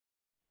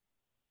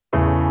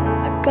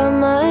got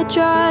my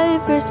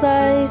driver's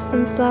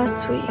license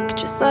last week,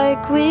 just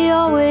like we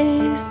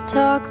always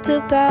talked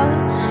about.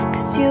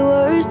 Cause you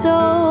were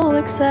so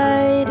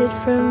excited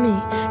for me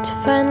to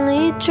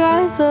finally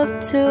drive up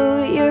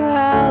to your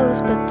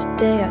house. But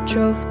today I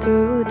drove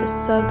through the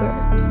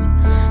suburbs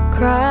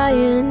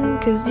crying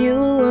cause you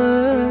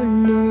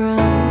weren't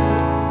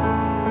around.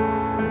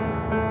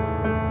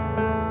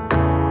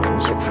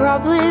 And you're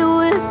probably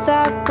with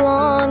that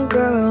blonde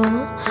girl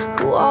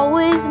who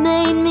always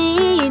made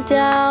me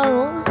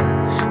down.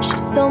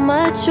 She's so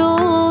much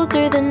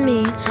older than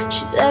me,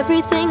 she's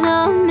everything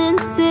I'm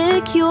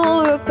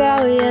insecure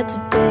about. Yeah,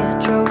 today I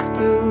drove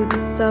through the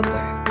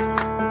suburbs,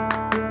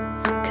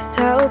 cause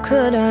how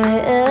could I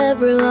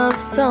ever love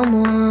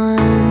someone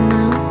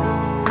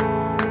else?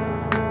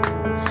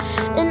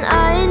 And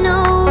I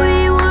know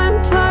we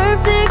weren't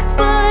perfect,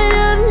 but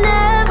I've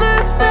never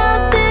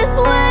felt this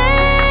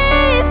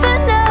way for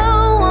no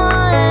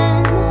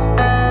one.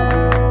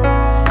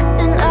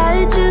 And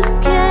I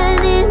just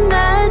can't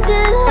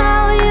imagine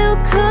how you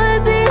could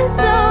be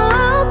so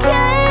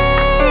okay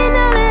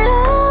now that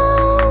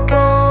I'm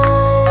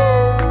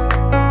gone.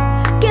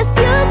 Guess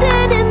you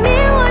didn't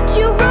mean what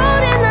you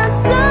wrote in that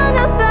song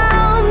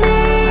about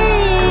me.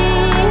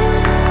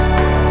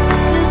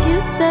 Cause you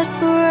said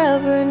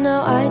forever,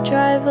 now I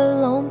drive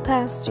alone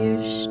past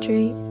your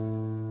street.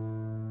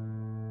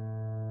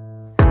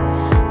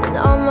 And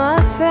all my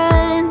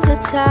friends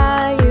are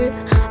tired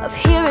of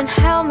hearing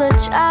how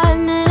much I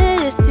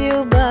miss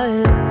you,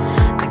 but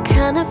I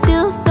kinda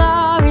feel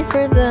sorry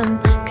for them,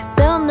 cause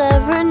they'll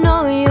never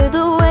know you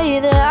the way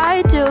that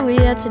I do.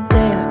 Yeah,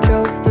 today I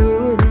drove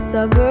through the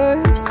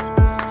suburbs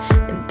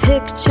and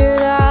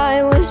pictured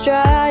I was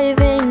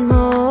driving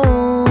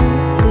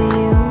home to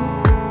you.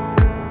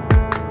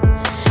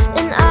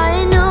 And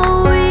I know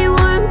we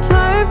weren't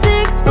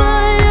perfect,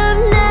 but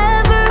I've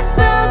never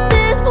felt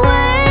this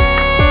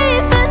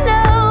way for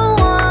no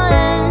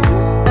one.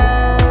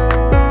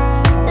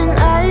 And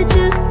I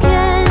just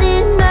can't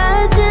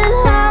imagine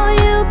how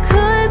you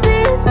could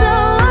be so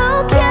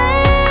okay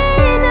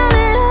now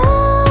that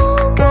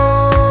I'm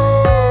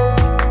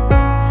gone.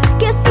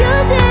 Guess you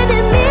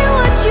didn't mean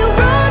what you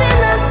wrote in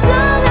that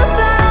song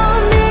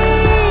about me.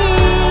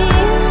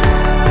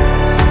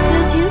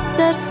 Cause you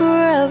said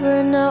forever,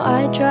 now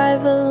I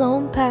drive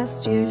alone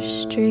past your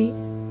street.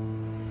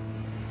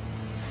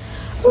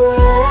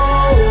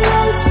 Red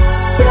lights,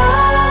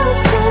 stop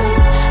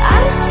signs,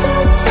 I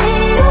still see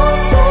your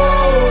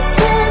face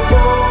in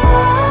the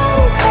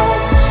white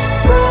cars.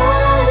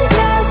 Front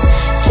lights,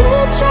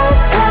 can't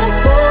drive past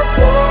the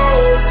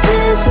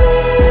places we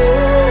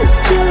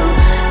used to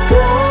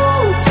go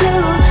to,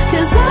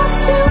 cause I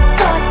still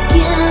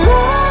fucking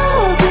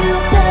love you,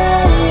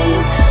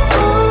 babe.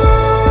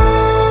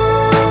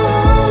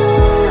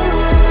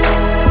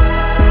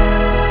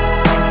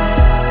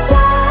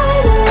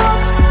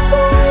 Sidewalks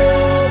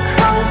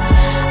recrossed,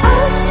 I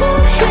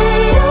still hear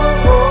your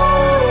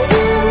voice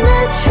in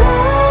the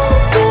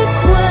traffic.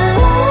 We're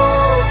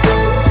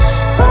laughing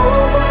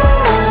over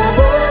all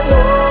the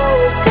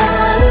noise.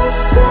 God, I'm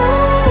so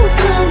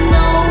done,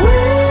 no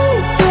way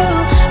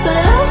through,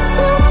 but I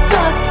still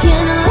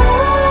fucking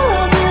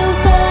love you,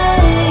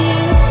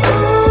 babe.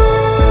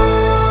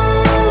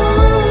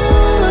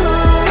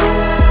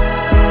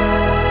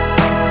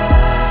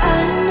 I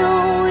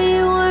know we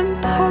weren't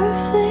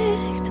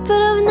perfect, but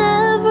I've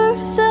never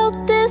felt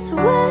this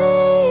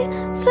way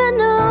for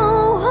no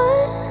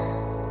one.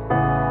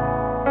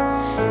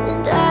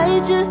 And I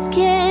just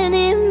can't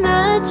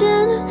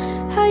imagine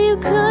how you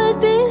could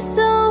be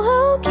so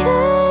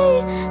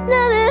okay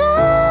now that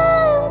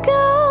I'm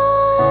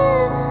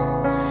gone.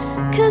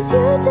 Cause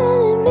you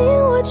didn't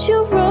mean what you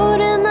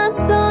wrote in that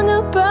song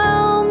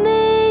about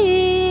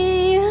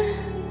me.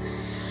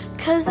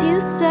 Cause you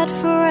said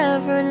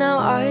forever, now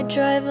I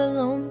drive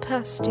alone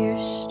past your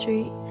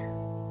street.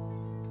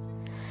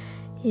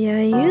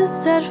 Yeah, you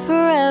said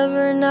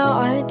forever, now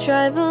I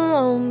drive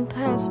alone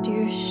past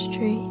your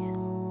street.